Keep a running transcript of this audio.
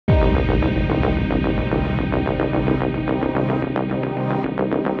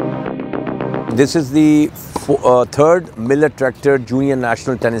This is the third Millat Tractor Junior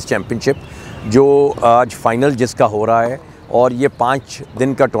National Tennis Championship जो आज final जिसका हो रहा है और ये 5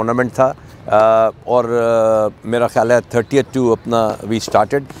 दिन का टूर्नामेंट था और मेरा ख्याल है 30th to अपना वी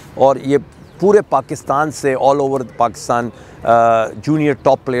स्टार्टेड और ये पूरे पाकिस्तान से all over Pakistan junior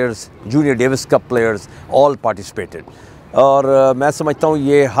top players junior Davis cup players all participated और मैं समझता हूँ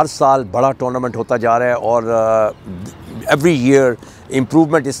ये हर साल बड़ा टूर्नामेंट होता जा रहा है और एवरी ईयर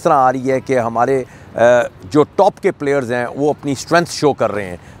इम्प्रूवमेंट इस तरह आ रही है कि हमारे जो टॉप के प्लेयर्स हैं वो अपनी स्ट्रेंथ शो कर रहे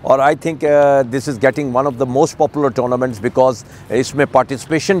हैं और I think this is getting one of the most popular tournaments because इसमें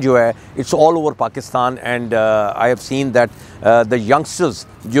पार्टिसिपेशन जो है it's all over Pakistan and I have seen that the youngsters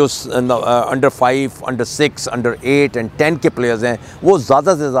जो अंडर 5, अंडर 6, अंडर 8 एंड 10 के प्लेयर्स हैं वो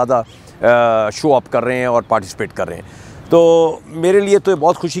ज़्यादा से ज़्यादा शो अप कर रहे हैं और पार्टिसिपेट कर रहे हैं। तो मेरे लिए तो ये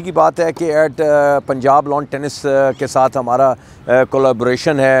बहुत खुशी की बात है कि एट पंजाब लॉन टेनिस के साथ हमारा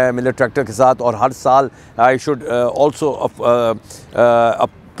कोलैबोरेशन है मिलेट ट्रैक्टर के साथ और हर साल I should also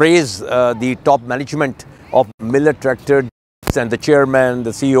praise the top management of millet tractor and the chairman,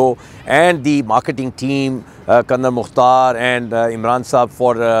 the CEO and the marketing team, Kannar Mukhtar and Imran Saab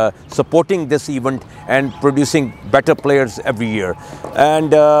for supporting this event and producing better players every year.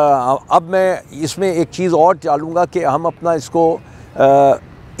 And अब मैं इसमें एक चीज़ और डालूँगा कि हम अपना इसको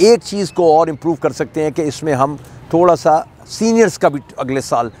एक चीज़ को और इम्प्रूव कर सकते हैं कि इसमें हम थोड़ा सा सीनियर्स का भी अगले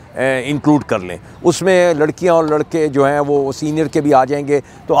साल इंक्लूड कर लें। उसमें लड़कियां और लड़के जो हैं वो सीनियर के भी आ जाएंगे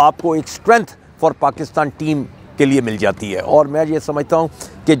तो आपको एक स्ट्रेंथ फॉर पाकिस्तान टीम के लिए मिल जाती है और मैं ये समझता हूँ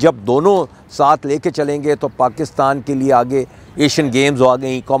कि जब दोनों साथ लेके चलेंगे तो पाकिस्तान के लिए आगे एशियन गेम्स आ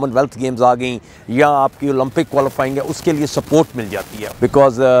गई, कॉमनवेल्थ गेम्स आ गई या आपकी ओलंपिक क्वालिफाइंग है उसके लिए सपोर्ट मिल जाती है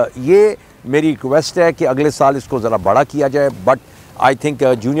बिकॉज ये मेरी रिक्वेस्ट है कि अगले साल इसको ज़रा बड़ा किया जाए but I think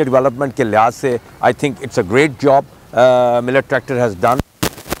junior development के लिहाज से I think it's a great job millet tractor has done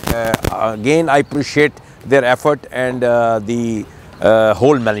again I appreciate their effort and the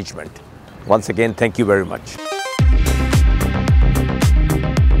whole management. Once again, thank you very much.